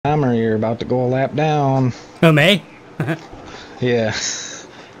Or you're about to go a lap down. Oh, me? Yeah.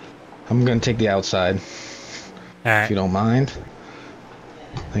 I'm gonna take the outside. Alright. If you don't mind.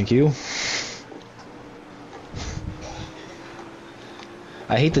 Thank you.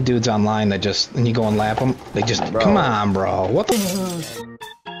 I hate the dudes online that just, when you go and lap them, they just, bro. Come on, bro. What the?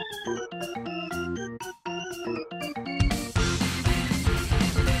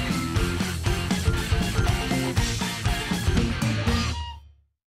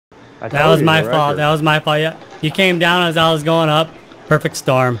 That was my fault. That was my fault. Yeah, you came down as I was going up. Perfect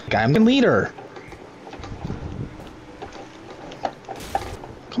storm. I'm the leader.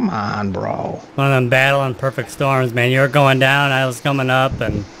 Come on, bro. One of them battling perfect storms, man. You were going down, I was coming up, and I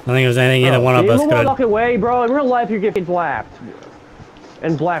don't think there was anything either one of us could. Fucking way, bro. In real life, you get lapped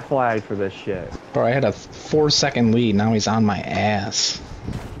and black flagged for this shit. Bro, I had a 4-second lead. Now he's on my ass.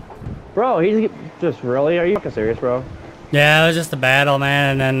 Bro, he's just really. Are you fucking serious, bro? Yeah, it was just a battle,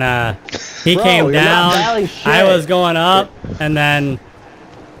 man, and then he bro, came down, I was going up, and then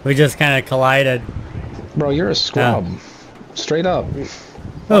we just kind of collided. Bro, you're a scrub. Straight up.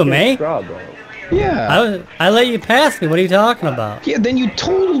 Who, me? Scrub, bro. Yeah. I let you pass me, what are you talking about? Yeah, then you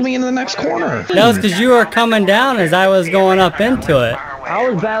totaled me into the next corner. That was because you were coming down as I was going up into it. I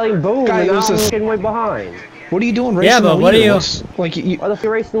was battling boom, Guy, and I was getting way behind. What are you doing racing but the what are you... Like, you... Why the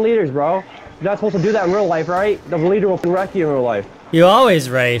fuck racing leaders, bro? You're not supposed to do that in real life, right? The leader will wreck you in real life. You always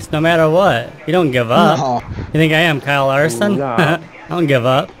race, no matter what. You don't give up. No. You think I am Kyle Larson? No. I don't give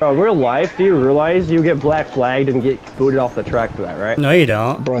up. Bro, in real life, do you realize you get black flagged and get booted off the track for that, right? No, you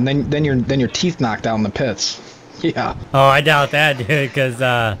don't. Bro, and then your teeth knocked out in the pits. Yeah. Oh, I doubt that, dude, because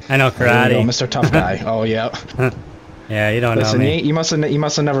I know karate. Oh, Mr. Tough Guy. Oh, yeah. Yeah, you don't know me. You must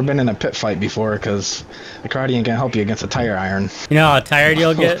have never been in a pit fight before, because the karate ain't gonna help you against a tire iron. You know how tired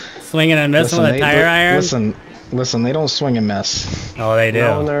you'll get swinging and missing with a tire iron? Listen, they don't swing and miss. Oh, they do.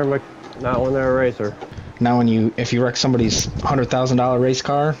 Not when they're a racer. Now, if you wreck somebody's $100,000 race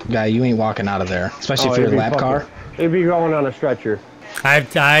car, guy, you ain't walking out of there. Especially if you're a lap car. They'd be going on a stretcher.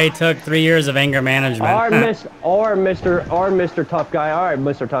 I took 3 years of anger management. Or Mr. Tough Guy. All right,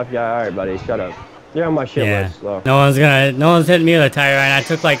 Mr. Tough Guy. All right, buddy, shut up. You're on my shit list. So. No one's hitting me with a tire iron. I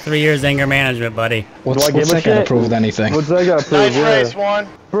took like 3 years anger management, buddy. What's that gonna prove with anything? What's that gonna prove? Nice race, one.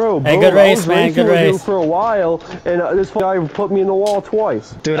 Bro, hey, good race, man. Good race. For a while, and this guy put me in the wall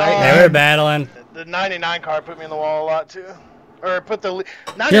twice. Dude, they were battling. The 99 car put me in the wall a lot too. Or put the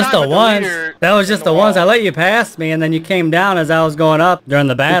just the ones. That was just the ones. I let you pass me, and then you came down as I was going up during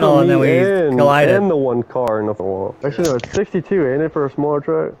the battle, and then we collided. And the one car in the wall. Actually, no, it's 62, ain't it, for a smaller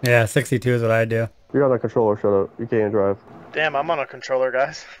track? Yeah, 62 is what I do. You're on a controller. Shut up. You can't drive. Damn, I'm on a controller,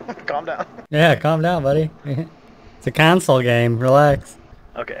 guys. Calm down. Yeah, calm down, buddy. It's a console game. Relax.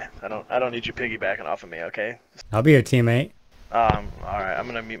 Okay, I don't need you piggybacking off of me. Okay. I'll be your teammate. All right. I'm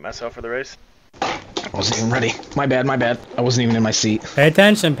gonna mute myself for the race. I wasn't even ready. My bad. I wasn't even in my seat. Pay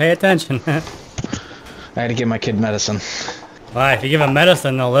attention. Pay attention. I had to give my kid medicine. Why? If you give him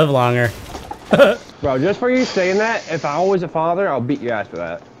medicine, they'll live longer. Bro, just for you saying that, if I was a father, I'll beat your ass for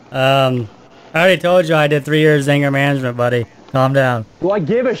that. I already told you I did 3 years anger management, buddy. Calm down. Well, I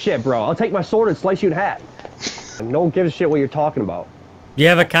give a shit, bro. I'll take my sword and slice you in half. And no one gives a shit what you're talking about. Do you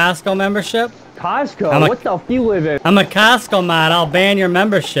have a Costco membership? Costco? What the f you live in? I'm a Costco mod. I'll ban your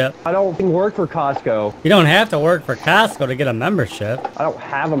membership. I don't work for Costco. You don't have to work for Costco to get a membership. I don't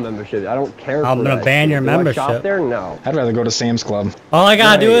have a membership. I don't care I'm gonna ban your membership. Do I shop there? No. I'd rather go to Sam's Club. All I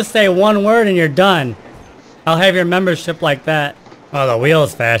gotta do is say one word and you're done. I'll have your membership like that. Oh, the wheel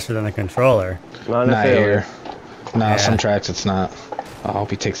is faster than the controller. Not here. No, yeah. Some tracks it's not. I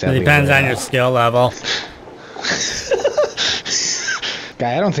hope he takes that. It depends on your skill level.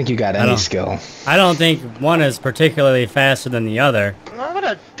 Guy, I don't think you got any skill. I don't think one is particularly faster than the other. What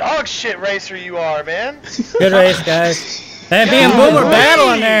a dog shit racer you are, man. Good race, guys. Hey, me and Boom are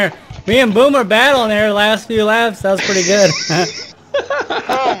battling there. Me and Boom are battling there the last few laps. That was pretty good.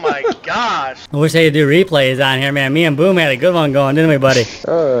 Oh my gosh. I wish they could do replays on here, man. Me and Boom had a good one going, didn't we, buddy?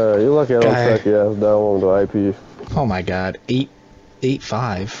 You're lucky I don't check your ass down on the IP. Oh my god.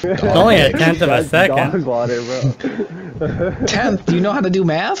 8.5. It's only a tenth of a second. Dog water, bro. Tenth? Do you know how to do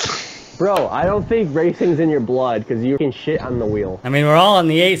math? Bro, I don't think racing's in your blood because you can shit on the wheel. I mean, we're all in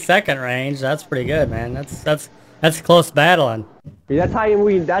the 8-second range. That's pretty good, man. That's close battling. That's how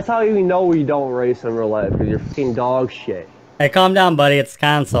you know we don't race in real life, because you're fucking dog shit. Hey, calm down, buddy. It's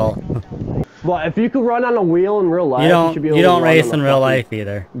console. Well, if you could run on a wheel in real life, you should be able to don't run race on in real life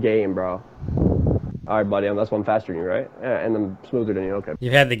either. Game, bro. All right, buddy. That's one faster than you, right? Yeah, and I'm smoother than you. Okay.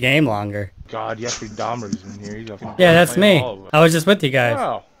 You've had the game longer. God, Jeffrey Dahmer's in here. Yeah, that's me. I was just with you guys.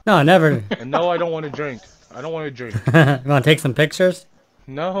 Wow. No, never. And no, I don't want to drink. I don't want to drink. You want to take some pictures?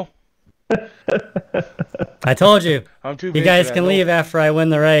 No. I told you. I'm too You big guys for that, can no. leave after I win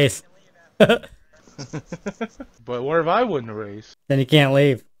the race. But what if I win the race? Then you can't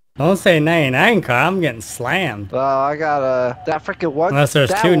leave. Don't say 99 car. I'm getting slammed. I got that freaking one. Unless there's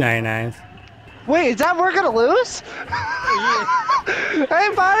that two 99s. Wait, is that we're gonna lose?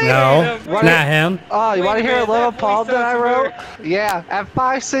 Hey, buddy. No, Wanna- not him. Oh, you want to hear a little poem that I wrote? Yeah, at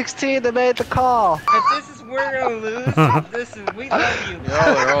 5:16 they made the call. If this is we're gonna lose, this is we love you.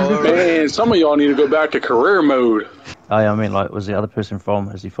 Man, some of y'all need to go back to career mode. Oh, yeah, I mean, like, was the other person from?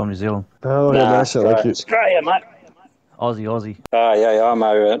 Is he from New Zealand? Oh, yeah, that's it. Like you. Australia, mate. Aussie. Yeah, I'm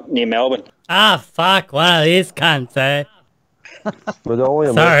over near Melbourne. Ah, fuck, one of these cunts, eh? But only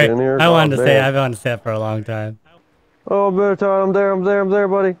a Sorry, in here. I wanted to say, damn. I've wanted to say it for a long time. Oh, better I'm there,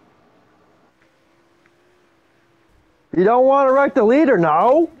 buddy. You don't want to wreck the leader,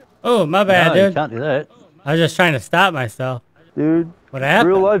 no? Oh, my bad, No, dude. you can't do that. I was just trying to stop myself. Dude, What happened?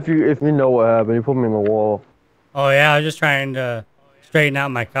 real life, if you know what happened, you put me in the wall. Oh, yeah, I was just trying to straighten out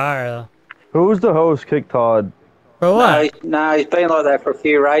my car, though. Who's the host, Kick Todd? For what? No, he's been like that for a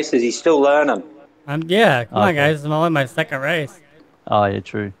few races. He's still learning. Yeah, come on, Okay. guys. It's only my second race. Oh, yeah,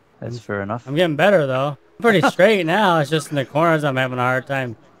 true. That's fair enough. I'm getting better, though. I'm pretty straight now. It's just in the corners I'm having a hard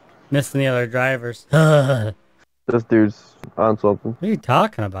time missing the other drivers. What This dude's on something. are you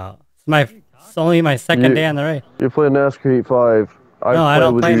talking about? It's only my second day on the race. You're playing NASCAR Heat 5. I've No, I played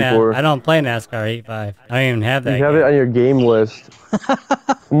don't with play you before. I don't play NASCAR Heat 5. I don't even have that. You have it game. on your game list.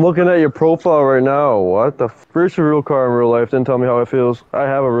 I'm looking at your profile right now. What the First a real car in real life. Didn't tell me how it feels. I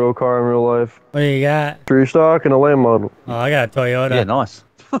have a real car in real life. What do you got? 3-stock and a lane model. Oh, I got a Toyota. Yeah, nice.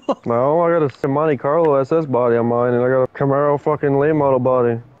 No, I got a Monte Carlo SS body on mine, and I got a Camaro fucking lane model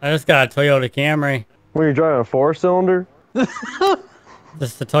body. I just got a Toyota Camry. When you're driving a 4-cylinder?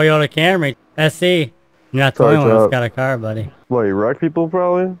 Just a Toyota Camry SE. You're not the Sorry, only one that's Chuck. got a car, buddy. What, you wreck people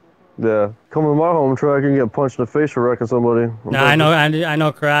probably? Yeah. Come to my home track and get punched in the face for wrecking somebody. No, I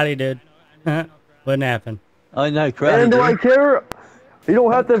know karate, dude. Wouldn't happen. I know, karate. And do I care? You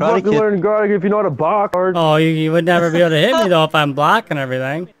don't have to Karate fucking Kid. learn karate if you know how to box hard. Oh, you would never be able to hit me, though, if I'm blocking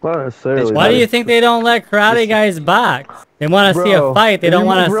everything. Not necessarily. Why do you think they don't let karate guys box? They want to see a Bro, fight. They if don't you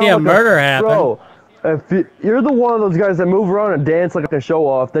want to move see around a like murder happen. Bro, if you're the one of those guys that move around and dance like a show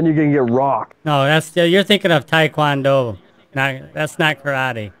off, then you're gonna get rocked. No, you're thinking of Taekwondo. That's not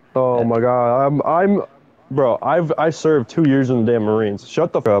karate. Oh my god, bro. I served 2 years in the damn Marines.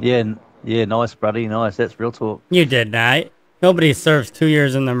 Shut the fuck up. Yeah, nice, buddy, nice. That's real talk. You did not. Nobody serves 2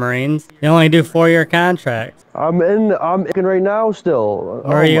 years in the Marines. They only do 4-year contracts. I'm in right now still.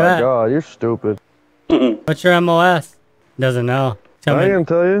 Where are you at? Oh my god, you're stupid. What's your MOS? Doesn't know. I can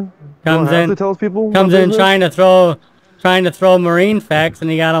tell you. Comes you don't have in- to tell people. Comes my in business. trying to throw Marine facts, and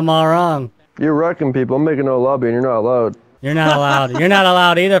he got them all wrong. You're wrecking people. I'm making no lobby, and you're not allowed. You're not allowed. You're not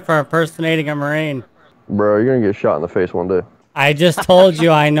allowed either for impersonating a Marine. Bro, you're gonna get shot in the face one day. I just told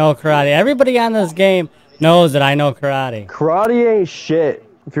you I know karate. Everybody on this game knows that I know karate. Karate ain't shit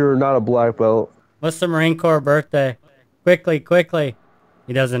if you're not a black belt. What's the Marine Corps birthday? Quickly.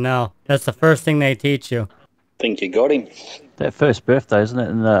 He doesn't know. That's the first thing they teach you. Think you got him. That first birthday, isn't it,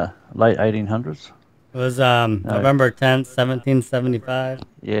 in the late 1800s? It was November 10th, 1775.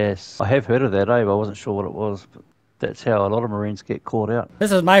 Yes. I have heard of that, but I wasn't sure what it was. But that's how a lot of Marines get caught out.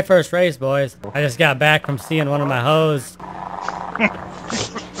 This is my first race, boys. I just got back from seeing one of my hoes.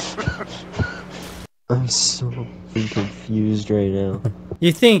 I'm so confused right now.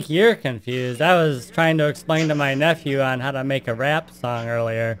 You think you're confused. I was trying to explain to my nephew on how to make a rap song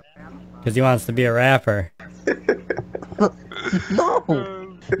earlier. Because he wants to be a rapper. No!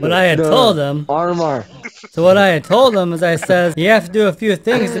 What I had told him... Armor. So what I had told him is I said, you have to do a few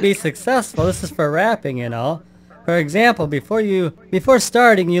things to be successful. This is for rapping, you know. For example, before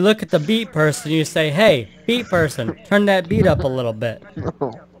starting, you look at the beat person, you say, hey, beat person, turn that beat up a little bit. You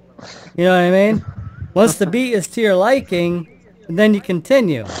know what I mean? Once the beat is to your liking, then you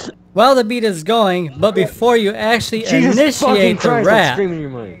continue. While the beat is going, but before you actually initiate the rap,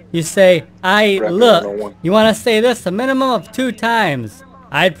 you say, look, you want to say this a minimum of 2 times.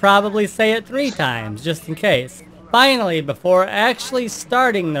 I'd probably say it 3 times, just in case. Finally, before actually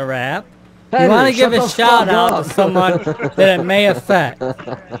starting the rap, you want to give a shout out to someone that it may affect.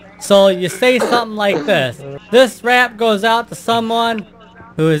 So you say something like this. This rap goes out to someone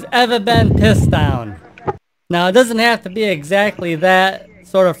who has ever been pissed down. Now, it doesn't have to be exactly that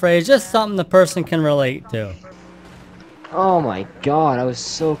sort of phrase, just something the person can relate to. Oh my god, I was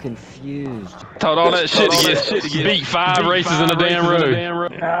so confused. Told all that shit to get beat 5 races in a damn row.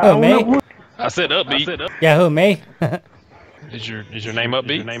 Who, me? I said upbeat. Yeah, who, me? Is your name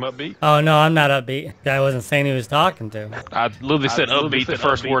upbeat? Oh no, I'm not upbeat. Guy wasn't saying he was talking to. I literally said upbeat the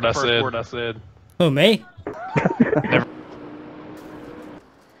first word I said. Who, me?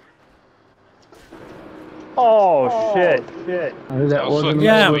 Oh shit! That wasn't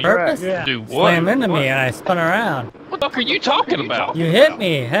Yeah, on purpose? Do what? Slam into me and I spun around. What the fuck are you talking about? You hit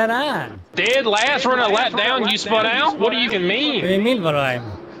me head on. Dead last, running a lap down, you spun out? What do you even What do mean? you mean what do I...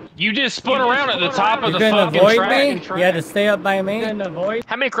 You just spun around at the top of You the couldn't fucking avoid track. me? You had to stay up by me?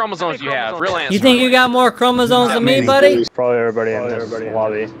 How many chromosomes do you have? Real answer. You think you got more chromosomes than me, buddy? Probably everybody in this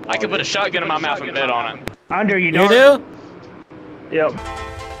lobby. I could put a shotgun in my mouth and bet on it. Under you You do? Yep.